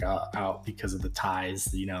that stuck out because of the ties,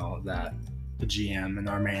 that the GM and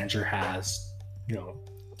our manager has,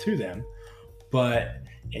 to them. But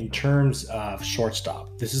in terms of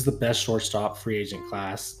shortstop, this is the best shortstop free agent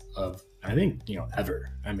class of, I think, ever.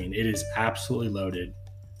 It is absolutely loaded.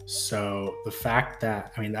 So the fact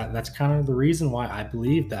that, that's kind of the reason why I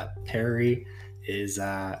believe that Perry is,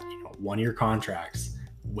 1-year contracts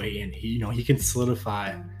way in. He can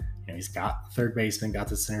solidify, he's got third baseman, got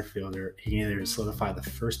the center fielder. He can either solidify the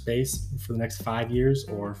first base for the next 5 years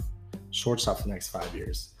or shortstop for the next 5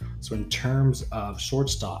 years. So in terms of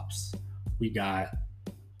shortstops, we got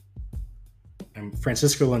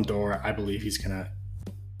Francisco Lindor. I believe he's going to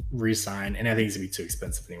re-sign, and I think he's going to be too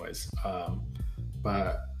expensive anyways.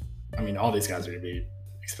 But all these guys are going to be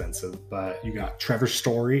expensive. But you got Trevor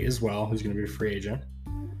Story as well, who's going to be a free agent.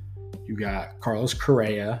 You got Carlos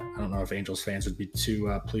Correa. I don't know if Angels fans would be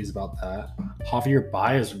too pleased about that. Javier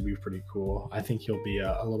Baez would be pretty cool. I think he'll be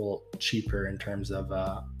a little cheaper in terms of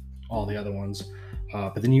all the other ones.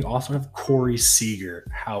 But then you also have Corey Seager.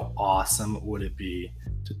 How awesome would it be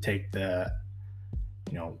to take the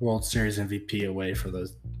World Series MVP away for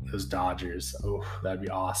those Dodgers? Oh, that'd be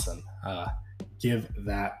awesome. Give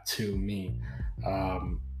that to me.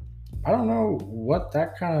 I don't know what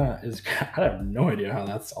that kind of is. I have no idea how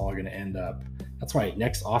that's all going to end up. That's why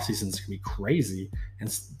next offseason is going to be crazy.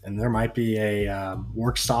 And there might be a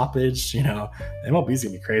work stoppage. MLB is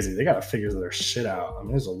going to be crazy. They got to figure their shit out. I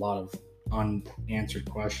mean, there's a lot of unanswered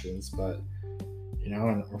questions, but,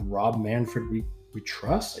 and Rob Manfred, we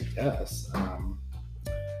trust, I guess.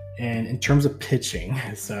 And in terms of pitching,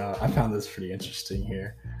 so I found this pretty interesting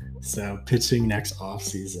here. So pitching next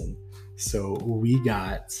offseason. So we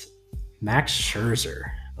got Max Scherzer,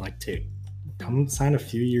 like, to come sign a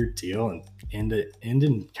few-year deal and end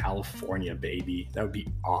in California, baby. That would be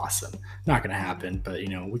awesome. Not going to happen, but,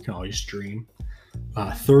 we can always dream.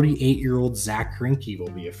 38-year-old Zach Greinke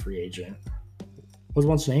will be a free agent. Was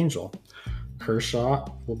once an Angel. Kershaw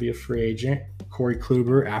will be a free agent. Corey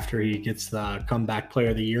Kluber, after he gets the Comeback Player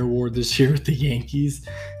of the Year award this year with the Yankees,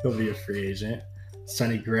 he'll be a free agent.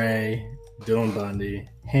 Sonny Gray, Dylan Bundy,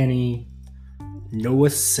 Henny, Noah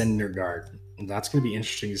Syndergaard. That's going to be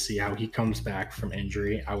interesting to see how he comes back from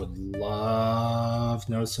injury. I would love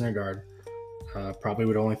Noah Syndergaard. Probably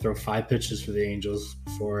would only throw 5 pitches for the Angels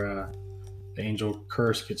before the Angel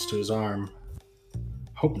curse gets to his arm.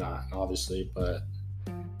 Hope not, obviously, but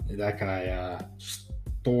that guy,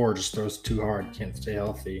 Thor, just throws too hard. Can't stay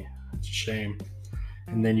healthy. It's a shame.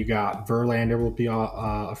 And then you got Verlander will be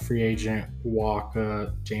a free agent.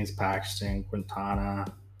 Walker, James Paxton, Quintana,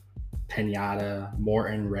 Pinata,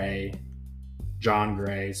 Morton, Ray, John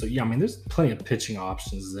Gray. So, yeah, I mean, there's plenty of pitching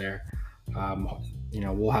options there.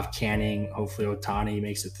 We'll have Canning. Hopefully Ohtani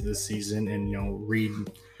makes it through the season. And,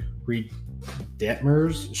 Reed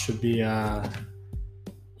Detmers should be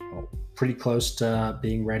pretty close to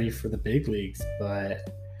being ready for the big leagues. But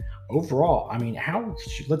overall, I mean,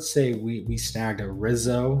 let's say we snagged a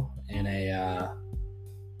Rizzo and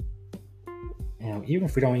even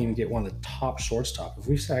if we don't even get one of the top shortstop, if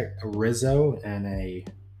we snagged a Rizzo and a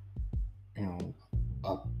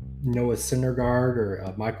Noah Syndergaard or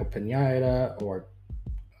a Michael Pineda or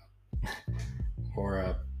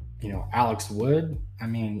Alex Wood, I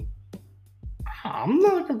mean, I'm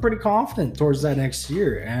looking pretty confident towards that next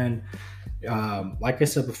year. And like I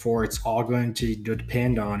said before, it's all going to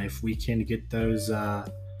depend on if we can get those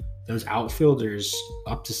outfielders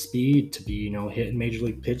up to speed to be, hitting major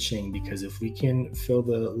league pitching. Because if we can fill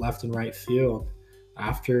the left and right field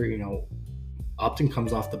after, Upton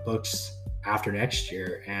comes off the books after next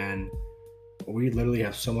year, and we literally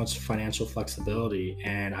have so much financial flexibility.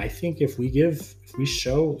 And I think if we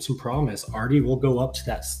show some promise, Artie will go up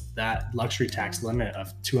to that luxury tax limit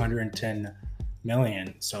of $210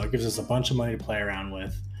 million. So it gives us a bunch of money to play around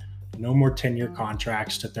with. No more 10-year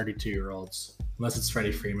contracts to 32-year-olds, unless it's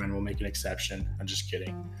Freddie Freeman. We'll make an exception. I'm just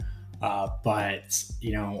kidding. But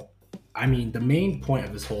I mean, the main point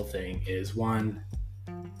of this whole thing is, one,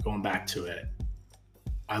 going back to it,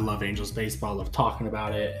 I love Angels baseball. I love talking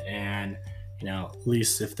about it. And, at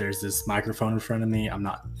least if there's this microphone in front of me, I'm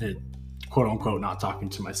not, quote unquote, not talking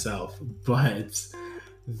to myself, but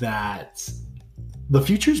that the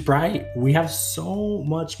future's bright. We have so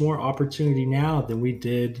much more opportunity now than we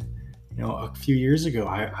did, a few years ago.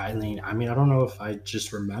 I mean, I don't know if I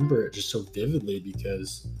just remember it just so vividly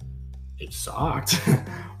because it sucked,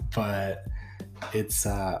 but it's,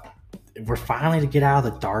 we're finally to get out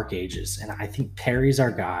of the dark ages. And I think Perry's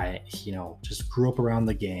our guy. He, just grew up around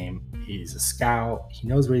the game. He's a scout. He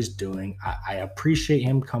knows what he's doing. I appreciate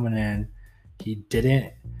him coming in. He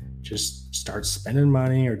didn't just start spending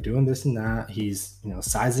money or doing this and that. He's,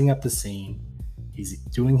 sizing up the scene. He's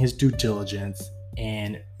doing his due diligence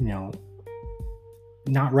and,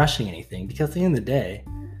 not rushing anything, because at the end of the day,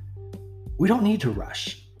 we don't need to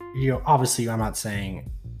rush. Obviously I'm not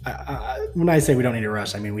saying, when I say we don't need to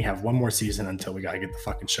rush, I mean we have one more season until we got to get the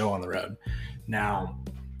fucking show on the road. Now,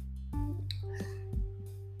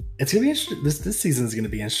 it's going to be interesting. This season is going to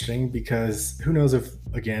be interesting because who knows if,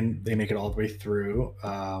 again, they make it all the way through.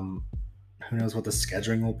 Who knows what the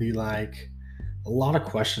scheduling will be like. A lot of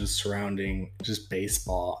questions surrounding just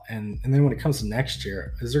baseball. And then when it comes to next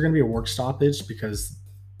year, is there going to be a work stoppage? Because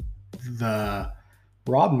the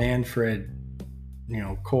Rob Manfred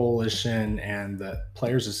coalition and the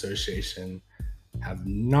Players Association have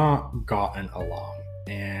not gotten along.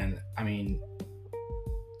 And I mean,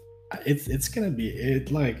 it's gonna be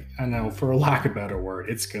I know, for a lack of a better word,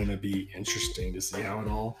 it's gonna be interesting to see how it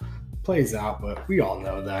all plays out, but we all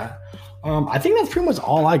know that. I think that's pretty much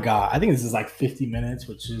all I got. I think this is like 50 minutes,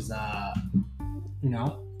 which is I'm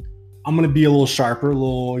gonna be a little sharper, a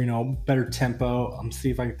little better tempo. I'm see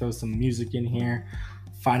if I can throw some music in here,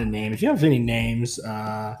 find a name. If you have any names,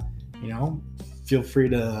 feel free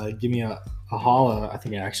to give me a holla. I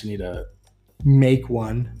think I actually need to make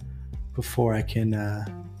one before I can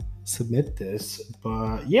submit this.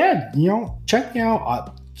 But yeah, check me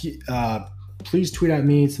out. Please tweet at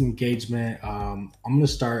me some engagement. I'm gonna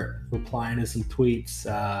start replying to some tweets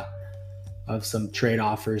of some trade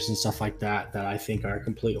offers and stuff like that I think are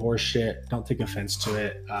complete horseshit. Don't take offense to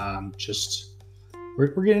it. Just we're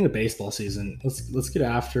getting to baseball season. Let's get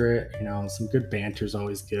after it. Some good banter is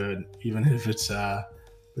always good, even if it's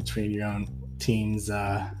between your own team's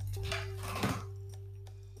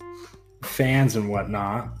fans and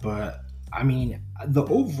whatnot. But I mean, the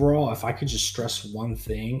overall, if I could just stress one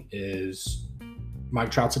thing, is Mike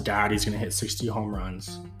Trout's a dad. He's going to hit 60 home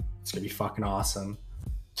runs. It's going to be fucking awesome.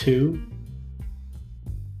 2,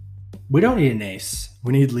 we don't need an ace.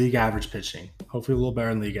 We need league average pitching. Hopefully a little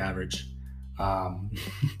better than league average.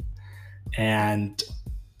 And,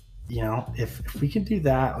 if we can do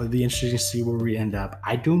that, it'll be interesting to see where we end up.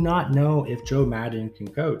 I do not know if Joe Maddon can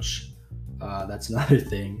coach. That's another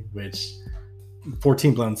thing, which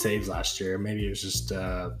 14 blown saves last year. Maybe it was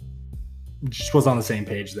just was on the same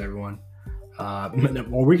page with everyone.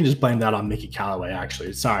 Or we can just blame that on Mickey Callaway,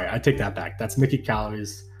 actually. Sorry, I take that back. That's Mickey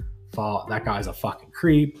Callaway's fault. That guy's a fucking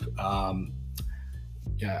creep.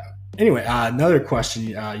 Yeah. Anyway, another question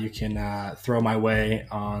you can throw my way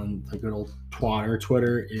on the good old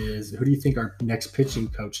Twitter is, who do you think our next pitching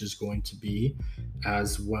coach is going to be?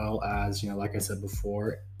 As well as, like I said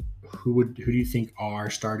before, who do you think our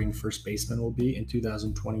starting first baseman will be in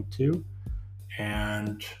 2022?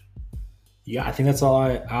 And yeah, I think that's all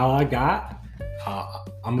I got.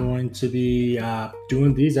 I'm going to be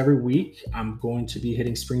doing these every week. I'm going to be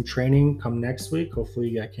hitting spring training come next week.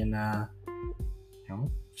 Hopefully I can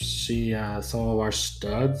see some of our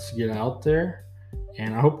studs get out there.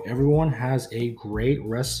 And I hope everyone has a great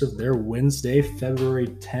rest of their Wednesday, February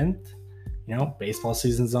 10th. Baseball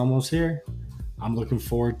season's almost here. I'm looking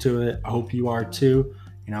forward to it. I hope you are too.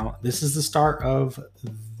 This is the start of,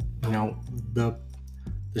 the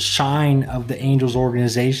shine of the Angels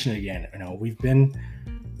organization again. We've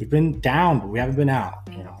been down, but we haven't been out.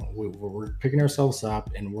 We're picking ourselves up,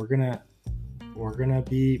 and we're gonna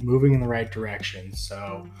be moving in the right direction.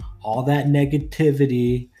 So all that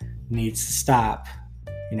negativity needs to stop.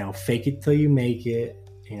 Fake it till you make it.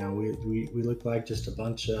 We look like just a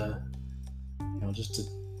bunch of,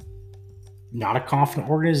 not a confident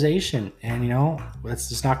organization, and that's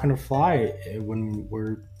just not going to fly when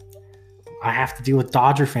I have to deal with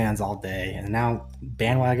Dodger fans all day, and now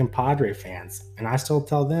bandwagon Padre fans, and I still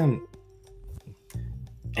tell them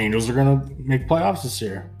Angels are going to make playoffs this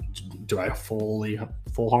year. Do I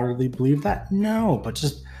full-heartedly believe that? No, but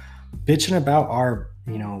just bitching about our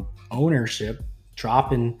ownership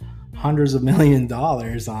dropping hundreds of $1 million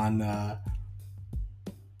on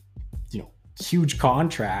huge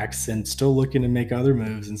contracts and still looking to make other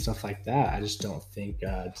moves and stuff like that. I just don't think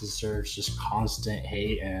it deserves just constant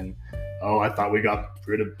hate and, I thought we got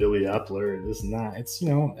rid of Billy Epler, this and that. It's,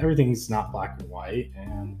 everything's not black and white.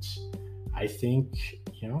 And I think,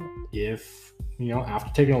 if,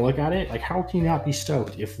 after taking a look at it, like, how can you not be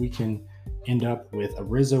stoked if we can end up with a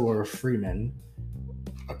Rizzo or a Freeman,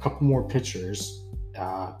 a couple more pitchers,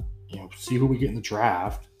 see who we get in the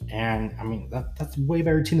draft. And I mean, that's a way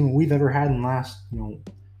better team than we've ever had in the last,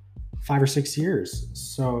 5 or 6 years.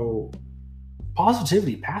 So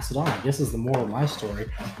positivity, pass it on, I guess, is the moral of my story.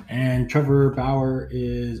 And Trevor Bauer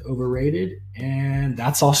is overrated. And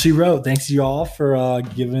that's all she wrote. Thanks you all for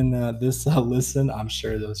giving this a listen. I'm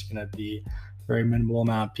sure there's going to be a very minimal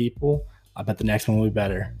amount of people. I bet the next one will be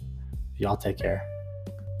better. Y'all take care.